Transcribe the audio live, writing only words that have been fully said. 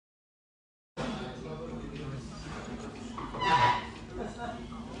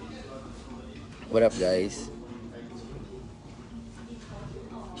What up, guys?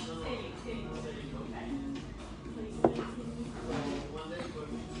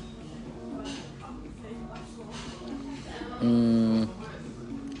 Mm,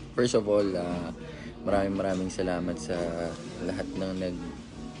 First of all, maraming salamat sa lahat ng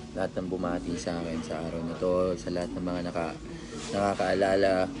lahat ng bumati sa akin sa araw na to, sa lahat ng mga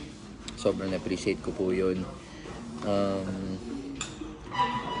nakakaalala. Sobrang appreciate ko po 'yun. Um,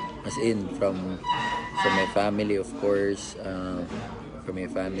 as in from my family, of course, from my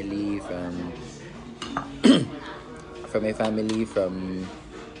family, from my family, from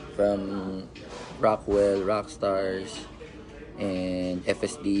Rockwell, Rockstars, and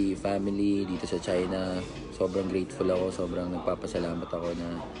FSD family dito sa China. Sobrang grateful ako, sobrang nagpapasalamat ako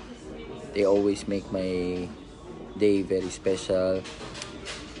na they always make my day very special.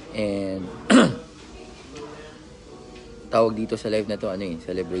 And tawag dito sa live na to,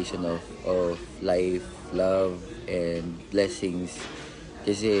 celebration of life, love, and blessings.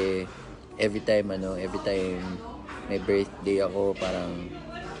 Kasi every time may birthday ako, parang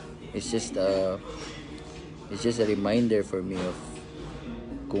it's just a reminder for me of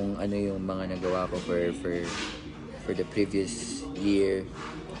kung ano yung mga nagawa ko for the previous year.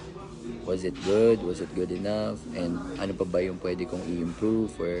 Was it good? Was it good enough? And ano pa ba yung pwede kong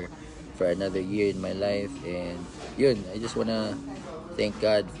i-improve for another year in my life? And yun, I just wanna thank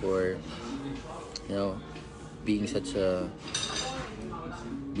God for being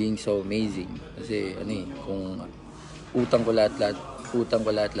being so amazing. Kasi kung utang ko lahat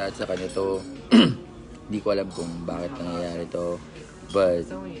sa kanya to. Hindi ko alam kung bakit nangyayari to. But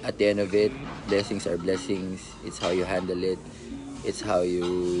at the end of it, blessings are blessings. It's how you handle it. It's how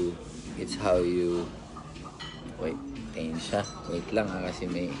you wait, tingin siya. Wait lang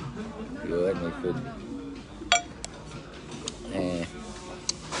kasi may food.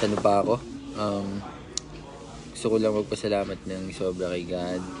 Saan pa ako? Gusto ko lang magpasalamat ng sobra kay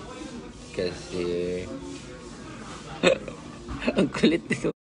God. Kasi ang kulit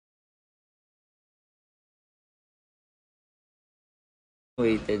nito.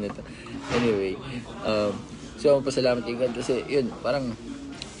 Waiter na to. Anyway, so pasalamat kay God kasi yun, parang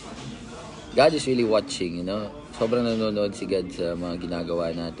God is really watching, Sobrang nanonood si God sa mga ginagawa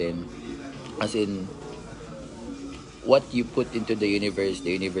natin. As in, what you put into the universe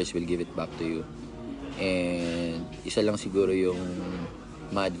will give it back to you. And isa lang siguro yung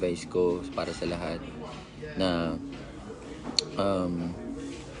ma-advise ko para sa lahat na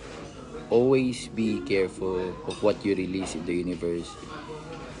always be careful of what you release in the universe.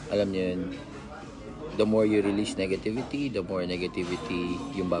 Alam niyo yun, the more you release negativity, the more negativity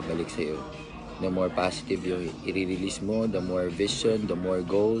yung babalik sa'yo. The more positive yung i-release mo, the more vision, the more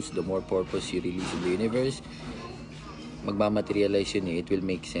goals, the more purpose you release in the universe, magmamaterialize yun it will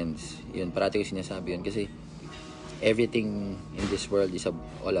make sense. Yun, parati ko sinasabi yun kasi everything in this world is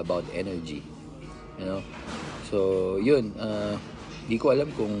all about energy. So, yun, di ko alam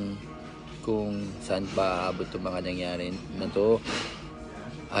kung saan pa aabot itong mga nangyari na to.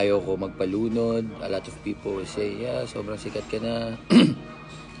 Ayaw ko magpalunod. A lot of people say, yeah, sobrang sikat ka na.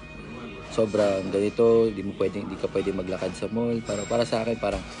 Sobrang ganito, di ka pwede maglakad sa mall. Para sa akin,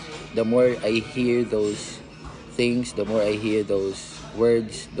 parang the more I hear those things, the more I hear those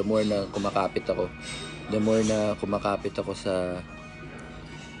words, the more na kumakapit ako. The more na kumakapit ako sa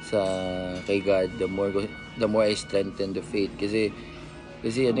kay God, the more I strengthen the faith. Kasi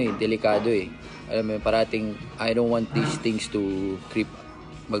delikado eh. Alam mo, parating I don't want these things to creep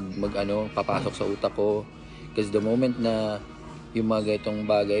papasok sa utak ko. Because the moment na yung mga ganitong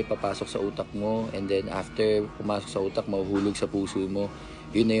bagay papasok sa utak mo, and then after pumasok sa utak, mahuhulog sa puso mo,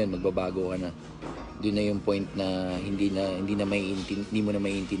 yun na yun, magbabago ka na. Doon na yung point na hindi mo na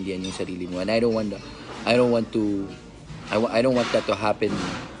maiintindihan yung sarili mo. And I don't want that to happen.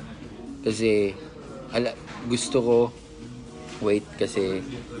 Kasi gusto ko kasi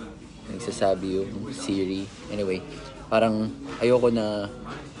nagsasabi yung Siri. Anyway, parang ayoko na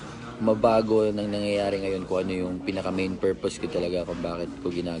mabago ng nangyayari ngayon kung ano yung pinaka main purpose ko talaga kung bakit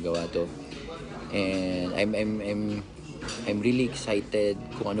ko ginagawa to. And I'm really excited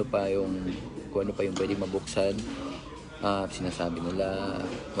kung ano pa yung pwede mabuksan. Sinasabi nila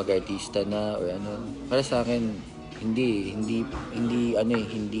mag-artista na or ano. Para sa akin hindi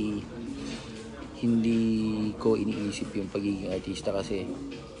ko iniisip yung pagiging artista kasi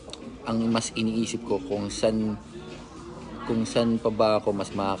ang mas iniisip ko kung saan pa ba ako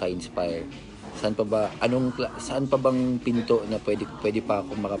mas makaka-inspire. Saan pa bang pinto na pwede pa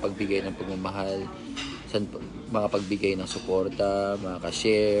ako makapagbigay ng pagmamahal, makapagbigay ng suporta,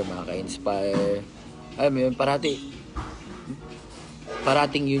 makaka-share, makaka-inspire. Alam mo yun, parati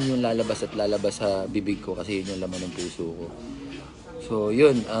parating yun yung lalabas at lalabas sa bibig ko kasi yun yung laman ng puso ko. So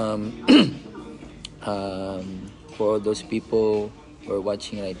yun, for all those people who are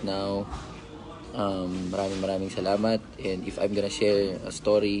watching right now, maraming salamat. And if I'm gonna share a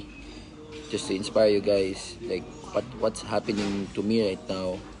story just to inspire you guys, like what's happening to me right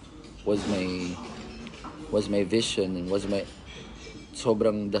now was my vision and was my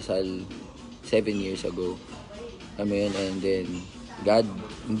sobrang dasal 7 years ago. I mean, and then God,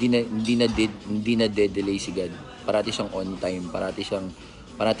 hindi na delay si God. Parati siyang on time,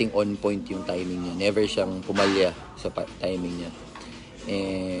 parating on point yung timing niya. Never siyang pumalya sa timing niya.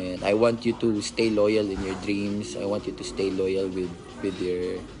 And I want you to stay loyal in your dreams. I want you to stay loyal with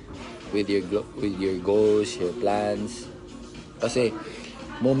your goals, your plans. Kasi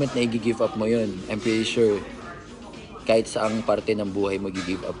moment na i-give up mo yun, I'm pretty sure kahit saang parte ng buhay mo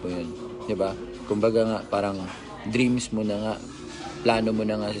i-give up mo yun. 'Di ba? Kumbaga nga parang dreams mo na nga, plano mo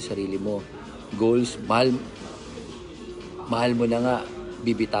na nga sa sarili mo, goals, mahal mo na nga,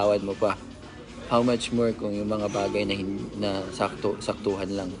 bibitawan mo pa. How much more kung yung mga bagay na saktuhan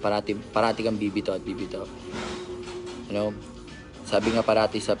lang. Parati kang bibitaw at bibitaw. You know, sabi nga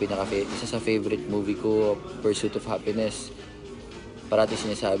parati sa isa sa favorite movie ko, Pursuit of Happiness, parati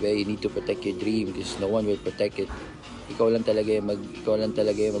sinasabi, you need to protect your dream because no one will protect it. Ikaw lang talaga yung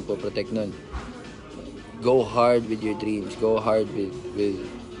magpo-protect nun. Go hard with your dreams. Go hard with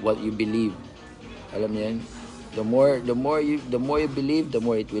what you believe. Alam niyo yan? The more you believe, the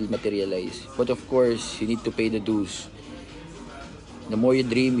more it will materialize. But of course, you need to pay the dues. The more you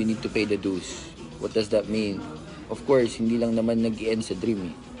dream, you need to pay the dues. What does that mean? Of course, hindi lang naman nag-i-end sa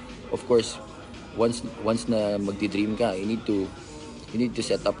dream. Of course, once na magdi-dream ka, you need to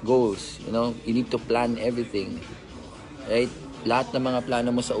set up goals. You know, you need to plan everything. Right? Lahat ng mga plano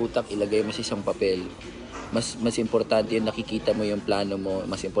mo sa utak, ilagay mo sa isang papel. Mas importante yung nakikita mo yung plano mo,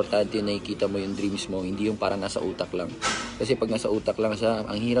 mas importante yung nakikita mo yung dreams mo, hindi yung parang nasa utak lang. Kasi pag nasa utak lang siya,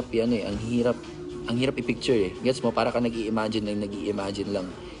 ang hirap yan ang hirap i-picture Gets mo? Para ka nag-i-imagine lang,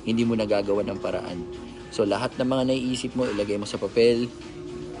 hindi mo nagagawa ng paraan. So lahat ng mga naiisip mo, ilagay mo sa papel,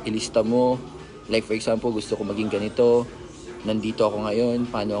 ilista mo. Like for example, gusto ko maging ganito, nandito ako ngayon,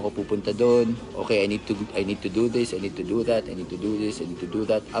 paano ako pupunta doon? Okay, I need to do this, I need to do that, I need to do this, I need to do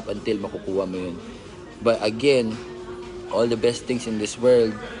that, up until makukuha mo yun. But again, all the best things in this world,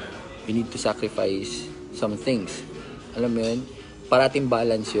 you need to sacrifice some things. Alam mo yun? Parating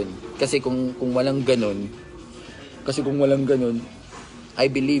balance yun. Kasi kung walang ganun, I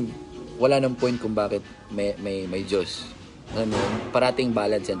believe, wala nang point kung bakit may Diyos. Alam mo yun? Parating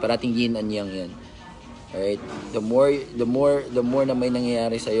balance yan. Parating yin and yang yan. Alright? The more na may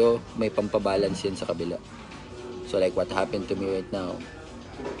nangyayari sa'yo, may pampabalance yan sa kabila. So like what happened to me right now.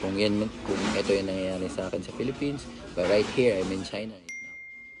 Kung ito yung nangyayari sa akin sa Philippines, but right here, I'm in China right now.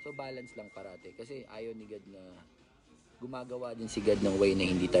 So balance lang parati. Kasi ayaw ni God na gumagawa din si God ng way na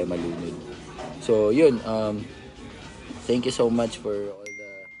hindi tayo malunod. So yun, thank you so much for all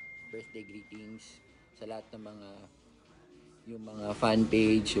the birthday greetings sa lahat ng yung mga fan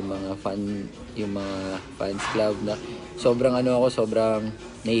page, yung mga fans club na sobrang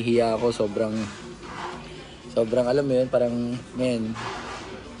nahihiya ako, sobrang alam mo yun, parang man,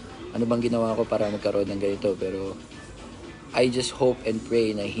 ano bang ginawa ko para magkaroon ng ganito? Pero I just hope and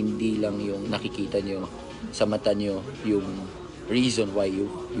pray na hindi lang yung nakikita nyo sa mata nyo yung reason why you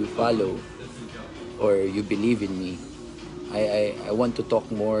follow or you believe in me. I want to talk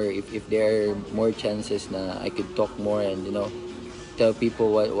more. If there are more chances na I could talk more and tell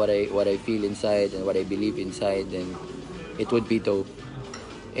people what I feel inside and what I believe inside, then it would be dope.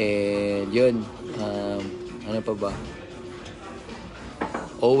 And yun, ano pa ba?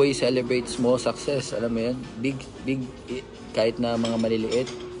 Always celebrate small success. Alam mo yan? Big, kahit na mga maliliit,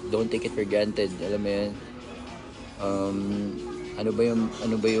 don't take it for granted. Alam mo yan? Ano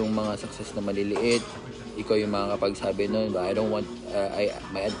ba yung mga success na maliliit? Ikaw yung makakapagsabi nun. But I don't want,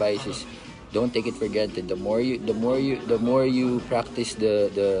 my advice is, don't take it for granted. The more you practice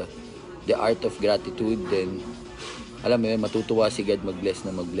the art of gratitude, then alam mo yun, matutuwa si God mag-bless.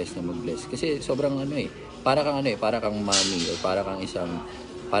 Kasi sobrang para kang mommy o para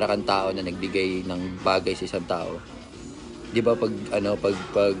kang tao na nagbigay ng bagay sa isang tao. 'Di ba pag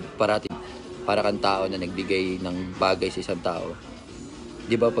parati para kang tao na nagbigay ng bagay sa isang tao.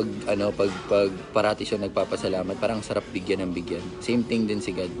 'Di ba pag parati siya nagpapasalamat, parang sarap bigyan ng bigyan. Same thing din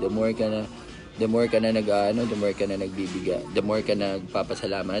si God. The more ka na nagbibigay, the more ka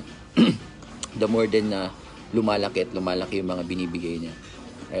nagpapasalamat, the more din na lumalaki yung mga binibigay niya.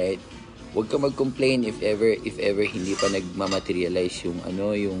 Right? Huwag ka mag-complain if ever hindi pa nagmamaterialize yung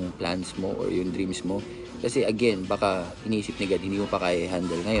plans mo or yung dreams mo. Kasi again, baka iniisip ni God, hindi mo pa kaya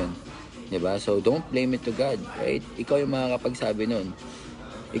handle ngayon. Diba? So, don't blame it to God, right? Ikaw yung makakapagsabi nun.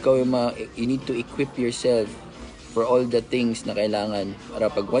 Ikaw yung you need to equip yourself for all the things na kailangan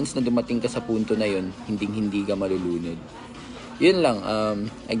para pag once na dumating ka sa punto na yun, hindi ka malulunod. Yun lang.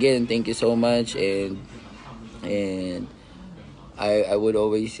 Again, thank you so much, and I would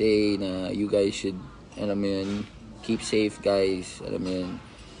always say na you guys should, alam mo yun, keep safe guys. Alam mo yun,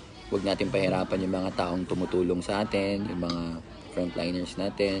 huwag natin pahirapan yung mga taong tumutulong sa atin, yung mga frontliners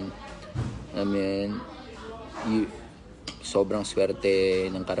natin. Alam mo yun, sobrang swerte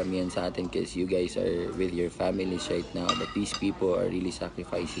ng karamihan sa atin kasi you guys are with your families right now, but these people are really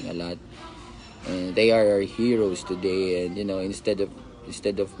sacrificing a lot, and they are our heroes today. And you know, instead of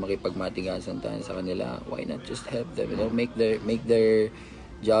makipagmatigasan tayo sa kanila, why not just help them, you know, make their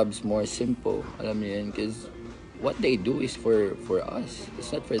jobs more simple. Alam mo yun, because what they do is for us,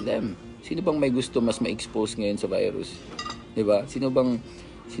 it's not for them. Sino bang may gusto mas ma-expose ngayon sa virus, diba? Sino bang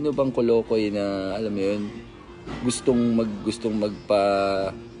kolokoy na, alam mo yun, gustong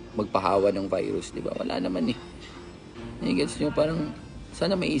magpahawa ng virus, di ba? Wala naman eh. Gets nyo, parang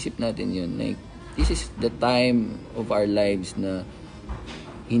sana maisip natin yun. Like, this is the time of our lives na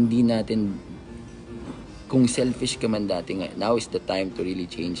hindi natin, kung selfish ka man dati nga, now is the time to really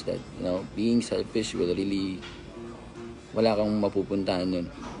change that. You know, being selfish will really, wala kang mapupuntahan yun.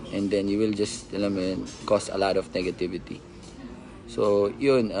 And then you will just, alam mo yun, cause a lot of negativity. So,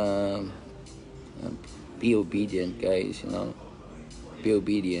 yun, be obedient guys, you know, be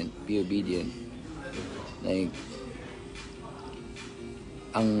obedient. Like,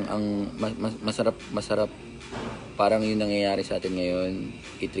 masarap parang yung nangyayari sa atin ngayon.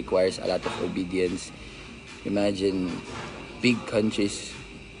 It requires a lot of obedience. Imagine big countries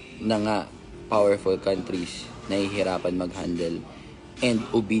na nga, powerful countries, nahihirapan mag-handle, and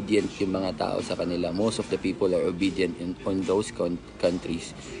obedient yung mga tao sa kanila. Most of the people are obedient on those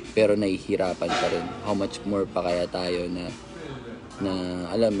countries, pero nahihirapan pa rin. How much more pa kaya tayo na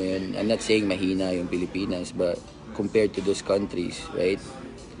alam mo yun, I'm not saying mahina yung Pilipinas, but compared to those countries, right?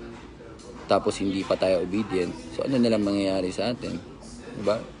 Tapos hindi pa tayo obedient. So ano nalang mangyayari sa atin?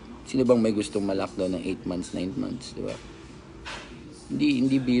 Diba? Sino bang may gustong ma-lockdown ng 8 months, 9 months, diba?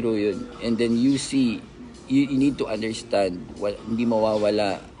 Hindi biro yun. And then you see, you need to understand, hindi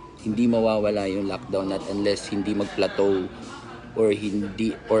mawawala yung lockdown not unless hindi mag-plateau, or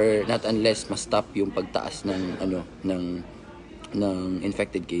not unless ma-stop yung pagtaas ng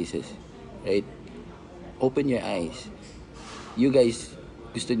infected cases, right? Open your eyes. You guys,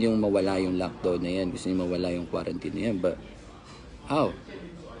 gusto niyong mawala yung lockdown na yan, gusto niyong mawala yung quarantine na yan, but how?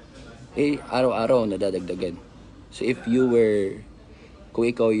 Araw-araw nadadagdagan. So if you were, kung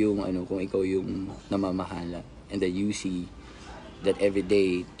ikaw yung namamahala, and then you see that every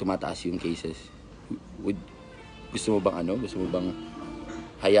day tumataas yung cases, gusto mo bang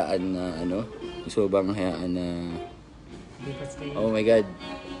hayaan na oh my God.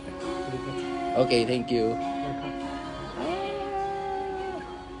 Okay, thank you.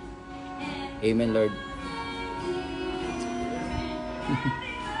 Amen, Lord.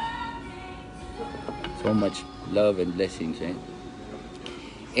 So much love and blessings, right?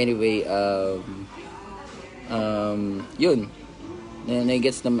 Anyway, yun.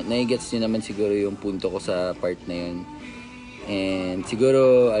 Naigets nyo naman siguro yung punto ko sa part na yun. And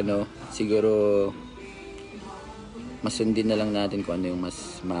siguro masundin na lang natin kung ano yung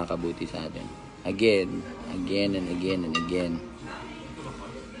mas makakabuti sa atin. Again and again.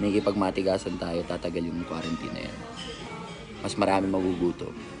 Nakikipagmatigasan tayo, tatagal yung quarantine na yan. Mas marami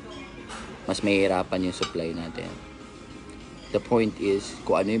magugutom. Mas mahihirapan yung supply natin. The point is,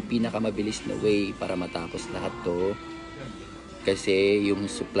 kung ano yung pinakamabilis na way para matapos lahat to, kasi yung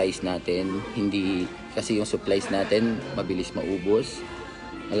supplies natin mabilis maubos.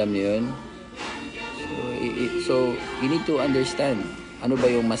 Alam niyo yun? So you need to understand ano ba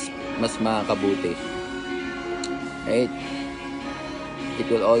yung mas makakabuti, right? It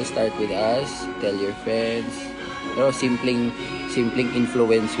will all start with us. Tell your friends, simpleng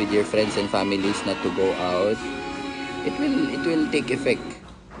influence with your friends and families not to go out. It will take effect.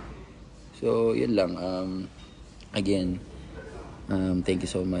 So yun lang. Again, thank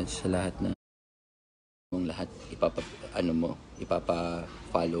you so much sa lahat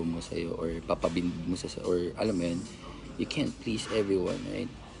ipapa-follow mo sa'yo, or ipapabuild mo or alam mo yun, you can't please everyone, right?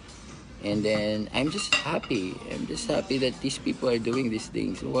 And then, I'm just happy that these people are doing these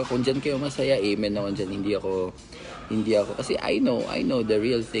things. So, kung dyan kayo masaya, amen naman dyan. Hindi ako, kasi I know the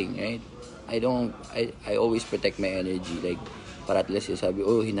real thing, right? I always protect my energy, like, para at least yung sabi,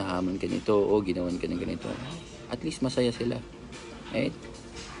 hinahaman ka nito, ginawan ka ng ganito. At least masaya sila, right?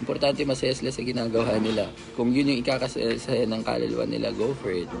 Importante masaya sila sa ginagawa nila. Kung yun yung ikakasaya ng kaluluwa nila, go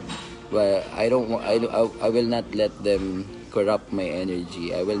for it. Well, I will not let them corrupt my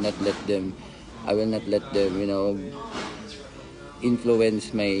energy. I will not let them,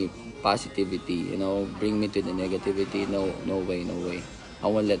 influence my positivity, bring me to the negativity. No way, no way. I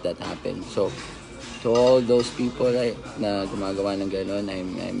won't let that happen. So, to all those people, right, na gumagawa ng gano'n,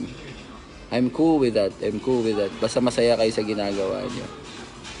 I'm cool with that. Basta masaya kayo sa ginagawa niyo.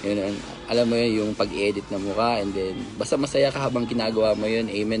 Alam mo yun, yung pag-edit na mukha, and then, basta masaya ka habang ginagawa mo yun,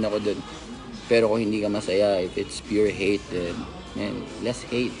 amen ako dun. Pero kung hindi ka masaya, if it's pure hate, then, man, less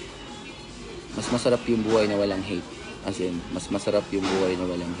hate. Mas masarap yung buhay na walang hate. As in, mas masarap yung buhay na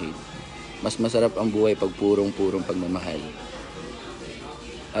walang hate. Mas masarap ang buhay pag purong-purong pagmamahal.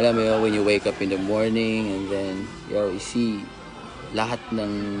 Alam mo yun, when you wake up in the morning, and then, you see lahat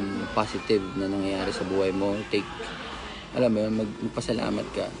ng positive na nangyayari sa buhay mo, alam mo yun, magpasalamat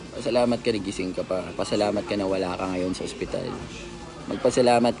ka. Pasalamat ka na gising ka pa. Pasalamat ka na wala ka ngayon sa ospital.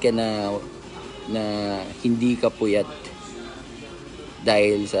 Magpasalamat ka na hindi ka puyat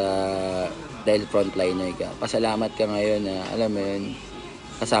dahil frontliner ka. Pasalamat ka ngayon na, alam mo yun,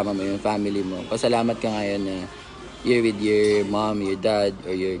 kasama mo yung family mo. Pasalamat ka ngayon na you're with your mom, your dad,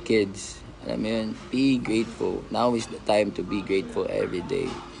 or your kids. Alam mo yun, be grateful. Now is the time to be grateful every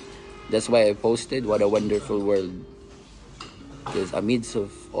day. That's why I posted, what a wonderful world. Because amidst of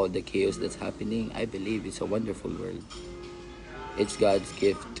all the chaos that's happening, I believe it's a wonderful world. It's God's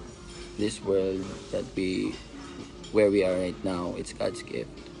gift. This world where we are right now, it's God's gift.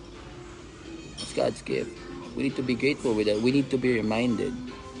 It's God's gift. We need to be grateful with that. We need to be reminded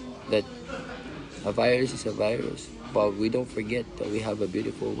that a virus is a virus, but we don't forget that we have a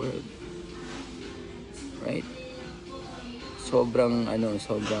beautiful world. Right? Sobrang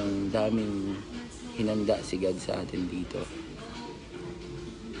daming hinanda si God sa atin dito.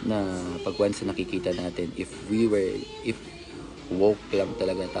 Na pag once nakikita natin, if woke lang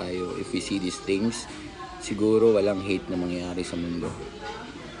talaga tayo, if we see these things, siguro walang hate na mangyayari sa mundo.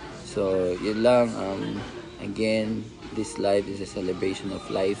 So, yun lang. Again, this life is a celebration of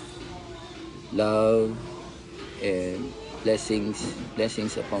life, love, and blessings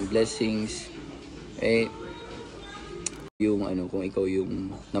upon blessings. Eh, kung ikaw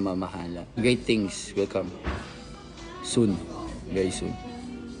yung namamahala, great things will come soon, very soon.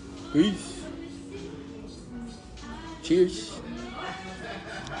 Peace. Cheers.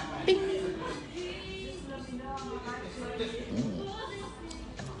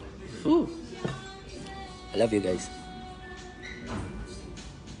 I love you guys.